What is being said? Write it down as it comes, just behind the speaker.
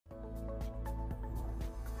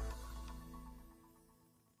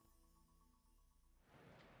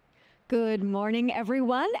Good morning,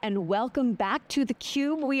 everyone, and welcome back to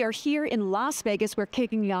theCUBE. We are here in Las Vegas. We're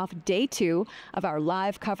kicking off day 2 of our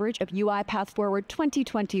live coverage of UiPath Forward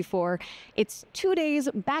 2024. It's 2 days,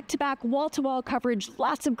 back-to-back, wall-to-wall coverage,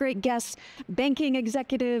 lots of great guests, banking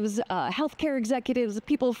executives, healthcare executives,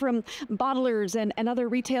 people from bottlers and other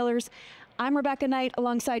retailers. I'm Rebecca Knight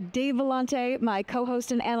alongside Dave Vellante, my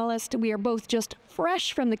co-host and analyst. We are both just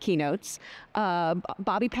fresh from the keynotes.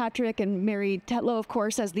 Bobby Patrick and Mary Tetlow, of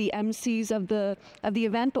course, as the MCs of the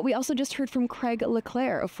event, but we also just heard from Craig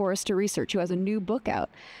Leclerc of Forrester Research, who has a new book out.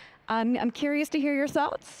 I'm curious to hear your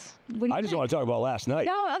thoughts. I just want to talk about last night.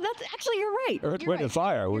 No, that's actually, you're right. Earth, Wind, and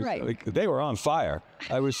Fire. Was, like, they were on fire.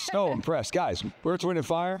 I was so impressed. Guys, Earth, Wind, and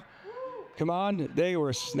Fire, come on. They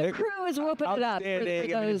were... The crew is whooping it up for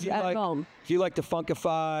those at home. If you like to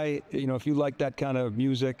funkify, if you like that kind of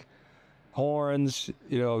music, horns,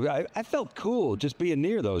 I felt cool just being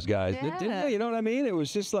near those guys. Yeah. Didn't you know what I mean? It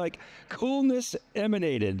was just like coolness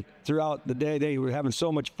emanated throughout the day. They were having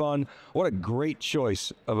so much fun. What a great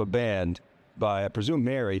choice of a band by, I presume,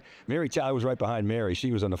 Mary. I was right behind Mary.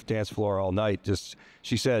 She was on the dance floor all night.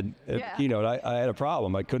 She said, Keynote, I had a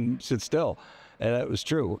problem. I couldn't sit still. And that was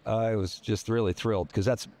true. I was just really thrilled because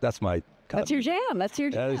that's my kind That's your jam. That's your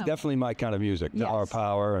jam. That is definitely my kind of music. Yes. Our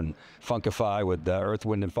Power and Funkify with Earth,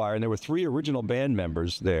 Wind, and Fire. And there were 3 original band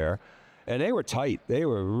members there. And they were tight. They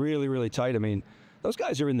were really, really tight. I mean, those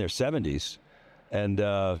guys are in their 70s. And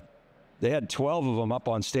they had 12 of them up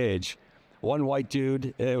on stage. One white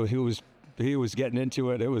dude he was getting into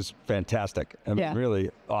it. It was fantastic. I mean, really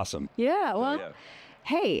awesome. Yeah, well,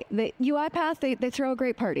 hey, the UiPath, they throw a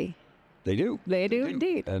great party. They do. They do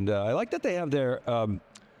indeed. And I like that they have their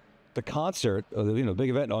the concert, the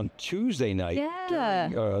big event on Tuesday night. Yeah.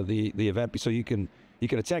 During, the event, so you can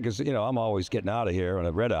attend because I'm always getting out of here on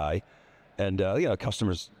a red eye, and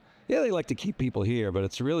customers, they like to keep people here, but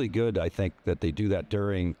it's really good, I think, that they do that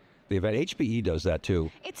during the event. HPE does that too.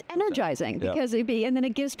 It's energizing because and then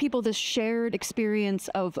it gives people this shared experience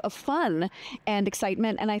of fun and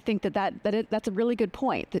excitement. And I think that's a really good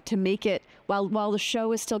point, that to make it while the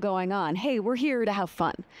show is still going on. Hey, we're here to have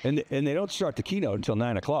fun. And they don't start the keynote until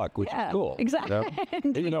 9 o'clock, which is cool. Exactly.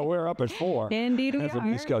 Even though we're up at 4. Indeed, we are.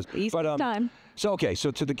 East Coast. East time. So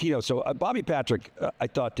to the keynote. So Bobby Patrick, I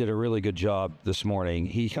thought, did a really good job this morning.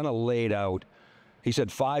 He kind of laid out. He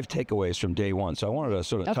said 5 takeaways from day 1, so I wanted to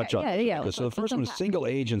sort of touch on it. So the first one is single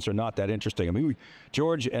agents are not that interesting. I mean,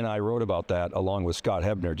 George and I wrote about that along with Scott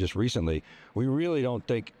Hebner just recently. We really don't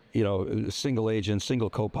think, single agents,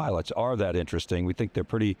 single co-pilots are that interesting. We think they're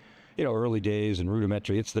pretty, early days and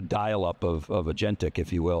rudimentary. It's the dial-up of agentic,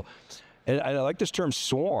 if you will. And I like this term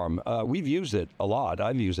swarm. We've used it a lot.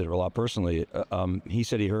 I've used it a lot personally. He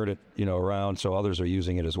said he heard it, around, so others are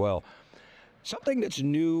using it as well. Something that's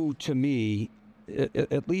new to me,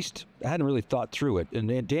 at least I hadn't really thought through it.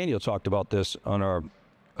 And Daniel talked about this on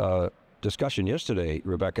our discussion yesterday,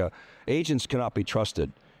 Rebecca. Agents cannot be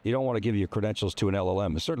trusted. You don't want to give your credentials to an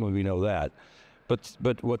LLM. Certainly we know that.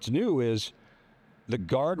 But what's new is the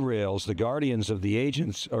guardrails, the guardians of the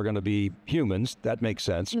agents are going to be humans. That makes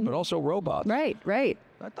sense, but also robots. Right.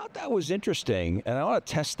 I thought that was interesting, and I want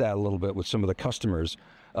to test that a little bit with some of the customers.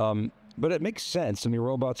 But it makes sense. I mean,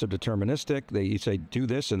 robots are deterministic. You say, do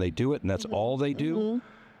this, and they do it, and that's all they do.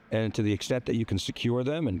 And to the extent that you can secure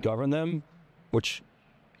them and govern them, which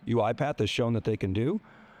UiPath has shown that they can do.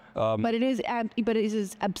 But it is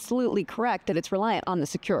absolutely correct that it's reliant on the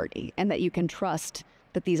security and that you can trust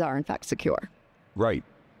that these are, in fact, secure. Right.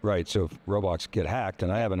 So if robots get hacked,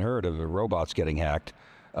 and I haven't heard of robots getting hacked,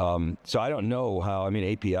 so I don't know how. I mean,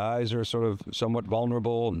 APIs are sort of somewhat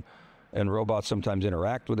vulnerable, and robots sometimes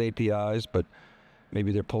interact with APIs, but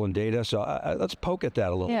maybe they're pulling data. So let's poke at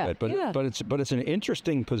that a little bit. But it's an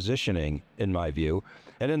interesting positioning in my view.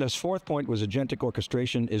 And then this 4th point was agentic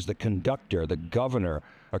orchestration is the conductor, the governor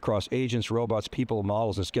across agents, robots, people,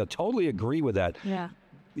 models, and scale. Totally agree with that. Yeah.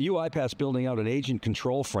 UiPath's building out an agent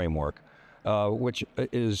control framework, which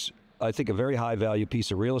is, I think, a very high value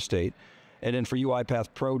piece of real estate. And then for UiPath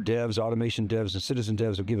Pro devs, automation devs, and citizen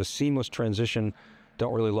devs, will give a seamless transition.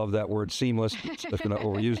 Don't really love that word seamless. That's been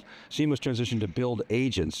overused. Seamless transition to build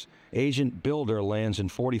agents. Agent Builder lands in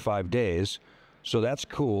 45 days. So that's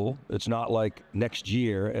cool. It's not like next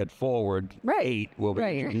year at Forward 8 we'll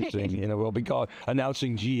be introducing, we'll be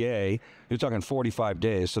announcing GA. You're talking 45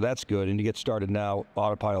 days, so that's good. And you get started now,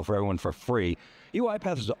 autopilot for everyone for free.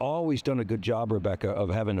 UiPath has always done a good job, Rebecca, of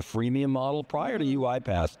having a freemium model. Prior to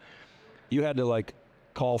UiPath, you had to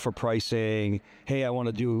call for pricing. Hey, I want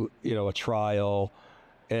to do, a trial.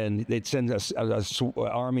 And they'd send us an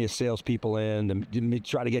army of salespeople in and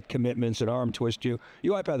try to get commitments and arm twist you.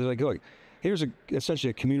 UiPath is like, look, here's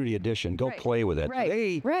essentially a community edition. Go play with it.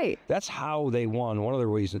 Right. That's how they won. One of the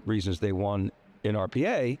reasons they won in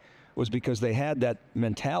RPA was because they had that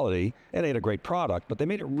mentality, and they had a great product, but they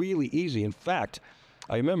made it really easy. In fact,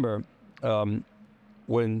 I remember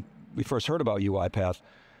when we first heard about UiPath,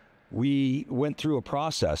 we went through a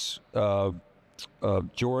process.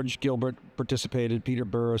 George Gilbert participated, Peter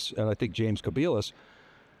Burris, and I think James Kobielus,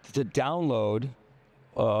 to download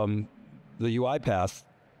the UiPath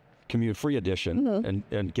Commute Free Edition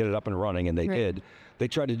and get it up and running, and they did. They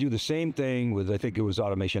tried to do the same thing with, I think it was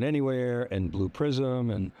Automation Anywhere and Blue Prism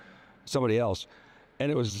and somebody else.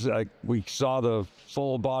 And it was like, we saw the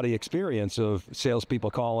full body experience of salespeople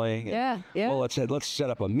calling. Well, let's set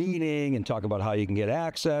up a meeting and talk about how you can get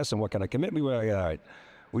access and what kind of commitment. We're like, all right,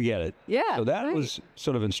 we get it. So that was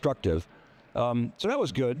sort of instructive. So that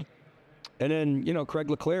was good. And then, you know, Craig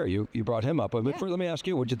LeClaire, you brought him up. But first, let me ask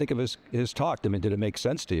you, what did you think of his talk? I mean, did it make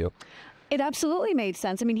sense to you? It absolutely made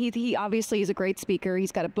sense. I mean, he obviously is a great speaker.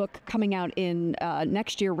 He's got a book coming out in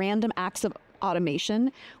next year, Random Acts of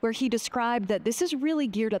Automation, where he described that this is really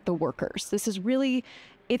geared at the workers. This is really,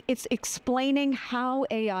 it's explaining how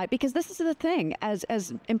AI, because this is the thing,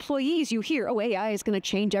 as employees, you hear, oh, AI is going to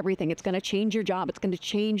change everything. It's going to change your job. It's going to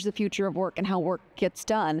change the future of work and how work gets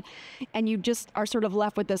done. And you just are sort of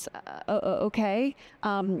left with this, okay,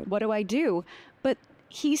 what do I do? But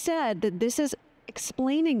he said that this is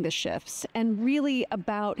explaining the shifts and really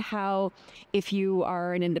about how, if you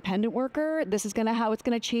are an independent worker, this is how it's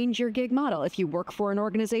going to change your gig model. If you work for an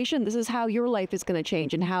organization, this is how your life is going to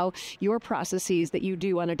change and how your processes that you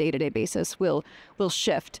do on a day-to-day basis will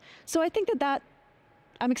shift. So I think that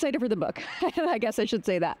I'm excited for the book. I guess I should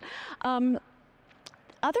say that.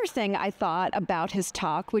 Other thing I thought about his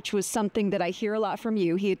talk, which was something that I hear a lot from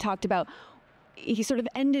you, he had talked about, he sort of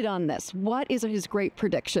ended on this. What is his great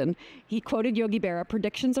prediction? He quoted Yogi Berra,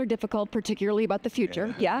 predictions are difficult, particularly about the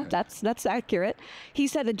future. Yeah, that's accurate. He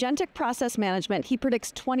said agentic process management, he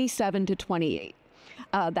predicts 27 to 28.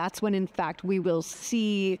 That's when, in fact, we will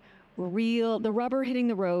see the rubber hitting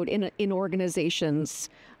the road in organizations.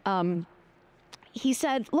 He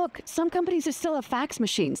said, look, some companies still have fax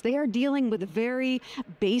machines. They are dealing with very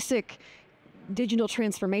basic digital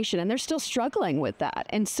transformation, and they're still struggling with that.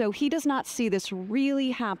 And so he does not see this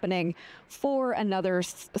really happening for another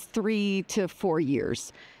 3 to 4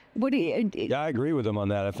 years. Yeah, I agree with him on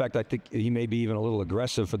that. In fact, I think he may be even a little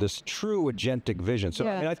aggressive for this true agentic vision. So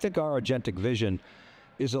I mean, I think our agentic vision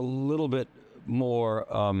is a little bit more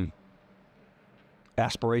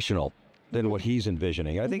aspirational than what he's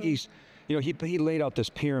envisioning. I think he's, you know, he laid out this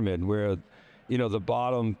pyramid where, you know, the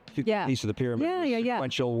bottom piece of the pyramid,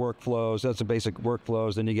 sequential workflows, that's the basic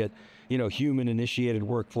workflows. Then you get, you know, human-initiated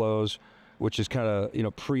workflows, which is kind of, you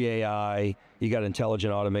know, pre-AI. You got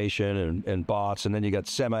intelligent automation and bots, and then you got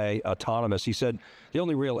semi-autonomous. He said the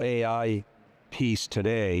only real AI piece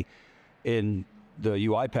today in the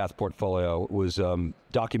UiPath portfolio was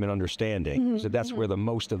document understanding. So that's where the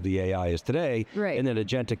most of the AI is today. And then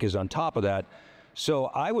agentic is on top of that. So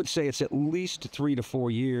I would say it's at least 3 to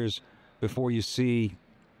 4 years before you see,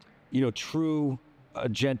 you know, true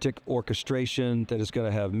agentic orchestration that is going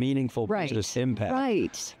to have meaningful business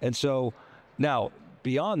impact. And so now,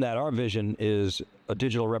 beyond that, our vision is a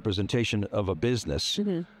digital representation of a business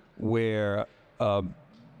where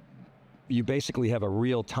you basically have a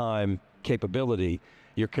real-time capability.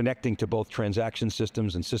 You're connecting to both transaction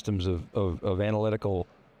systems and systems of analytical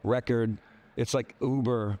record. It's like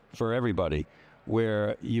Uber for everybody,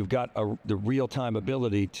 where you've got the real-time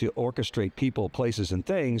ability to orchestrate people, places, and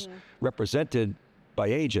things represented by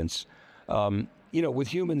agents. You know, with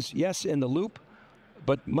humans, yes, in the loop,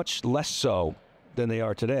 but much less so than they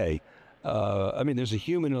are today. I mean, there's a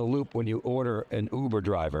human in the loop when you order an Uber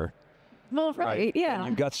driver. Well, right? Yeah. And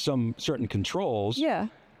you've got some certain controls. Yeah.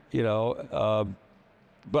 You know,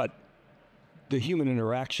 but the human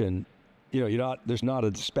interaction, you know, there's not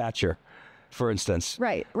a dispatcher, for instance.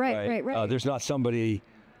 Right. There's not somebody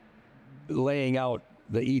laying out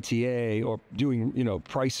the ETA or doing, you know,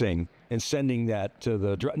 pricing and sending that to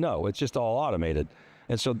the, no, it's just all automated.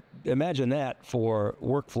 And so imagine that for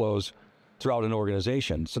workflows throughout an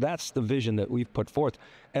organization. So that's the vision that we've put forth.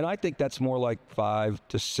 And I think that's more like 5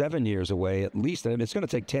 to 7 years away at least. And it's going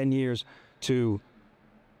to take 10 years to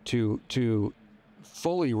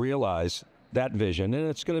fully realize that vision, and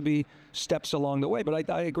it's going to be steps along the way. But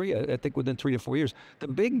I agree. I think within 3 to 4 years, the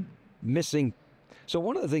big missing. So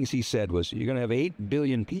one of the things he said was you're going to have 8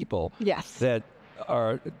 billion people that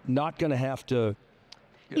are not going to have to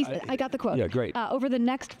I got the quote. Yeah, great. Over the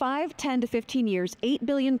next 5, 10 to 15 years, 8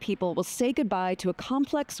 billion people will say goodbye to a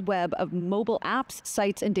complex web of mobile apps,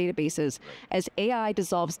 sites, and databases as AI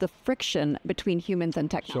dissolves the friction between humans and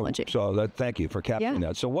technology. Thank you for capturing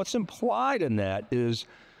that. So what's implied in that is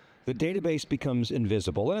the database becomes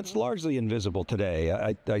invisible, and it's largely invisible today.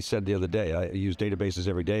 I said the other day, I use databases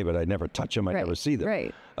every day, but I never touch them, I never see them.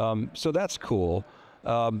 Right. So that's cool.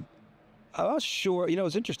 I was sure,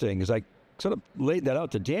 it's interesting, because I sort of laid that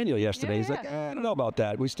out to Daniel yesterday. He's like, I don't know about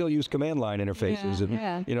that. We still use command line interfaces,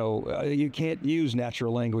 and you can't use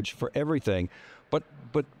natural language for everything. But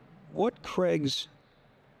what Craig's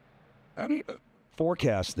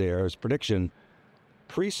forecast there, his prediction,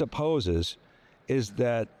 presupposes is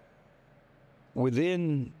that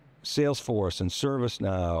within Salesforce and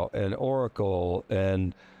ServiceNow and Oracle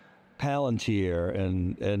and Palantir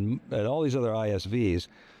and all these other ISVs,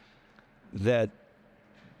 that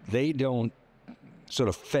they don't sort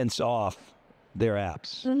of fence off their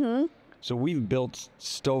apps. Mm-hmm. So we've built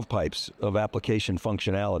stovepipes of application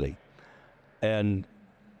functionality. And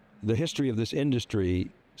the history of this industry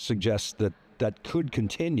suggests that that could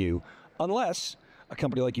continue unless a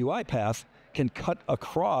company like UiPath can cut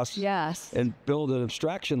across and build an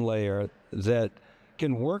abstraction layer that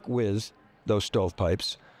can work with those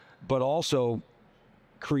stovepipes, but also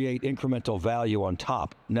create incremental value on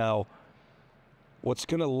top. Now, what's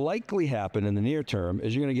going to likely happen in the near term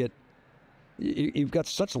is you've got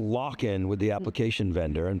such lock-in with the application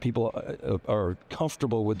vendor, and people are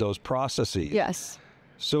comfortable with those processes. Yes.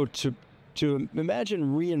 So to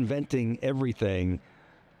imagine reinventing everything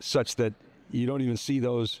such that you don't even see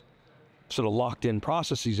those sort of locked-in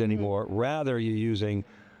processes anymore. Rather, you're using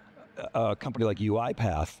a company like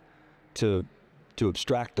UiPath to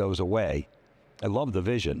abstract those away. I love the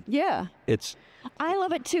vision. Yeah. I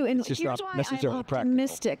love it too, and here's why I'm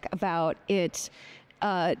optimistic about it,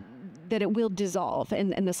 that it will dissolve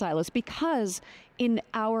in the silos, because in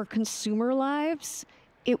our consumer lives,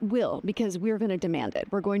 it will, because we're going to demand it.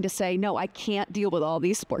 We're going to say, no, I can't deal with all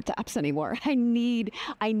these sports apps anymore. I need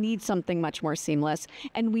something much more seamless.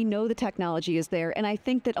 And we know the technology is there. And I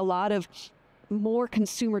think that a lot of more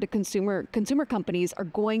consumer companies are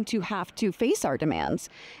going to have to face our demands.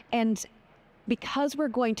 And because we're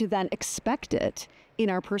going to then expect it in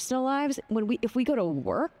our personal lives, if we go to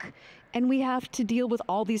work and we have to deal with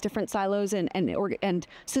all these different silos and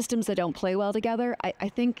systems that don't play well together, I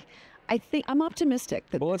think I'm optimistic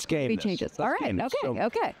that let's game be this. changes. All right.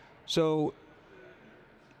 Okay. So,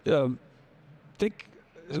 think.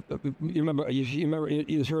 You remember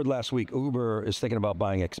you heard last week Uber is thinking about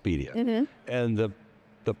buying Expedia, and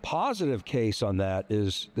the positive case on that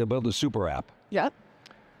is they'll build a super app. Yep.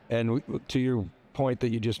 And to your point that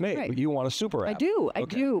you just made, you want a super app. I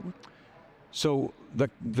do. So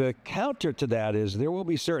the counter to that is there will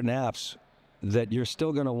be certain apps that you're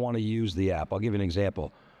still going to want to use the app. I'll give you an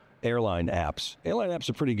example. Airline apps. Airline apps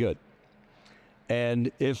are pretty good.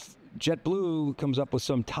 And if JetBlue comes up with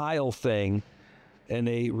some tile thing and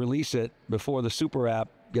they release it before the super app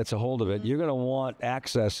gets a hold of it, you're going to want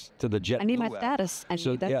access to the JetBlue I need my app. status.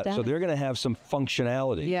 So they're going to have some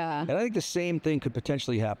functionality. Yeah. And I think the same thing could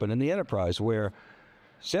potentially happen in the enterprise, where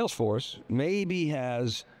Salesforce maybe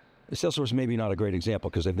not a great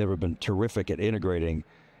example because they've never been terrific at integrating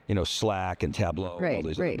Slack and Tableau. Right, all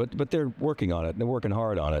these, right. But they're working on it, and they're working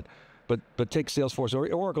hard on it. But take Salesforce,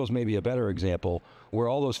 or Oracle's maybe a better example, where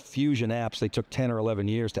all those Fusion apps, they took 10 or 11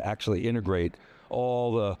 years to actually integrate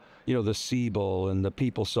all the, the Siebel and the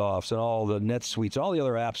PeopleSofts and all the NetSuites, all the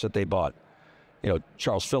other apps that they bought.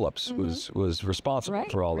 Charles Phillips was responsible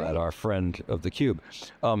for all that, our friend of theCUBE.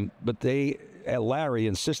 But Larry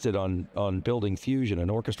insisted on building Fusion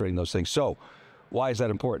and orchestrating those things. So why is that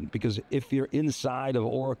important? Because if you're inside of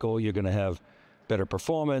Oracle, you're going to have better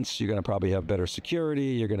performance, you're going to probably have better security,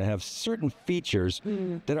 you're going to have certain features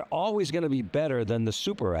that are always going to be better than the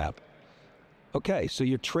super app. Okay, so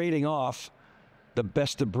you're trading off the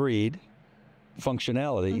best of breed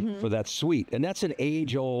functionality for that suite. And that's an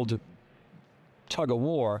age-old tug of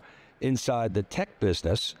war inside the tech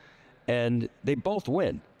business, and they both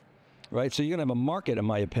win. Right, so you're going to have a market, in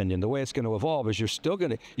my opinion. The way it's going to evolve is you're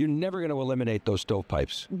never going to eliminate those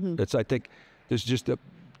stovepipes. I think there's just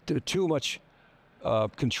too much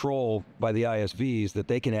control by the ISVs that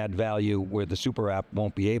they can add value where the super app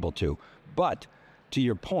won't be able to. But to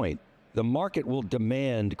your point, the market will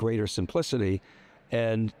demand greater simplicity,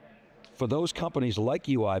 and for those companies like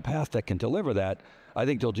UiPath that can deliver that, I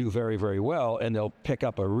think they'll do very, very well, and they'll pick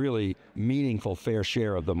up a really meaningful fair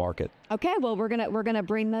share of the market. Okay, well, we're gonna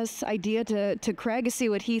bring this idea to Craig, see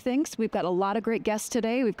what he thinks. We've got a lot of great guests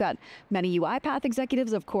today. We've got many UiPath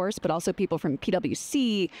executives, of course, but also people from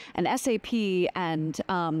PwC and SAP and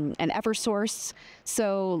Eversource.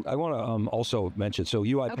 So I want to also mention, so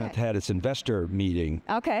UiPath had its investor meeting.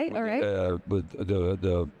 Okay, all right. With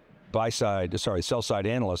the sell side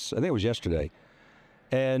analysts. I think it was yesterday,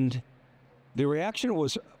 and the reaction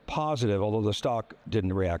was positive, although the stock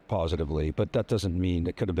didn't react positively. But that doesn't mean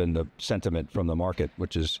it could have been the sentiment from the market,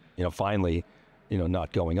 which is, finally,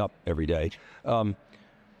 not going up every day.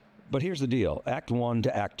 But here's the deal: Act 1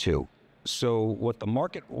 to Act 2. So what the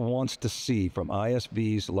market wants to see from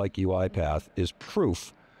ISVs like UiPath is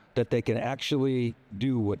proof that they can actually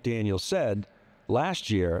do what Daniel said last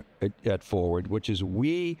year at Forward, which is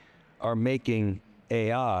we are making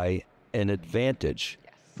AI an advantage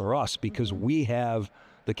for us because we have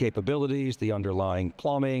the capabilities, the underlying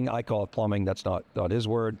plumbing. I call it plumbing, that's not his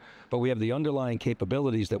word, but we have the underlying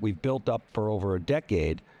capabilities that we've built up for over a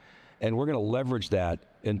decade, and we're going to leverage that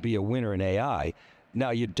and be a winner in AI. Now,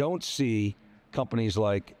 you don't see companies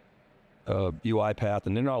like UiPath,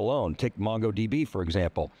 and they're not alone. Take MongoDB, for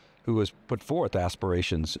example, who has put forth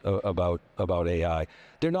aspirations about AI.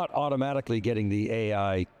 They're not automatically getting the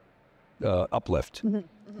AI uplift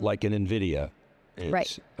like an NVIDIA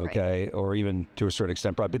is, okay, or even to a certain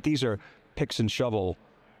extent, but these are picks and shovel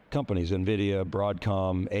companies: NVIDIA,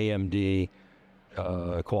 Broadcom, AMD,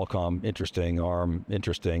 Qualcomm, interesting, ARM,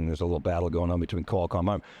 interesting. There's a little battle going on between Qualcomm and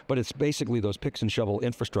ARM, but it's basically those picks and shovel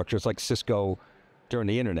infrastructure. It's like Cisco during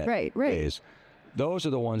the internet days. Those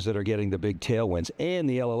are the ones that are getting the big tailwinds, and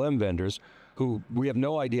the LLM vendors, who we have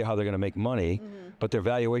no idea how they're going to make money, but their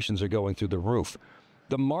valuations are going through the roof.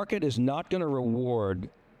 The market is not going to reward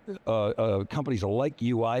companies like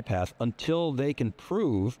UiPath until they can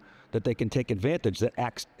prove that they can take advantage, that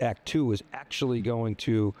Act 2 is actually going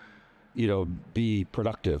to be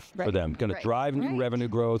productive for them. Going to drive new revenue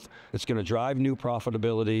growth. It's going to drive new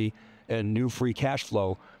profitability and new free cash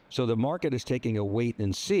flow. So the market is taking a wait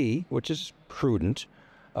and see, which is prudent.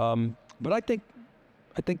 But I think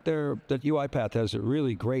that UiPath has a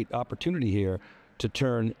really great opportunity here to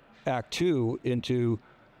turn Act 2 into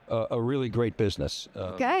a really great business.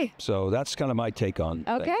 Okay. So that's kind of my take on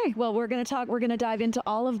Okay. things. Well, we're going to dive into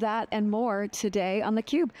all of that and more today on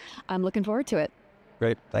theCUBE. I'm looking forward to it.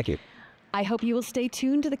 Great. Thank you. I hope you will stay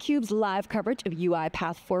tuned to theCUBE's live coverage of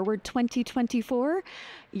UiPath Forward 2024.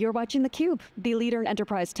 You're watching theCUBE, the leader in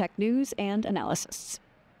enterprise tech news and analysis.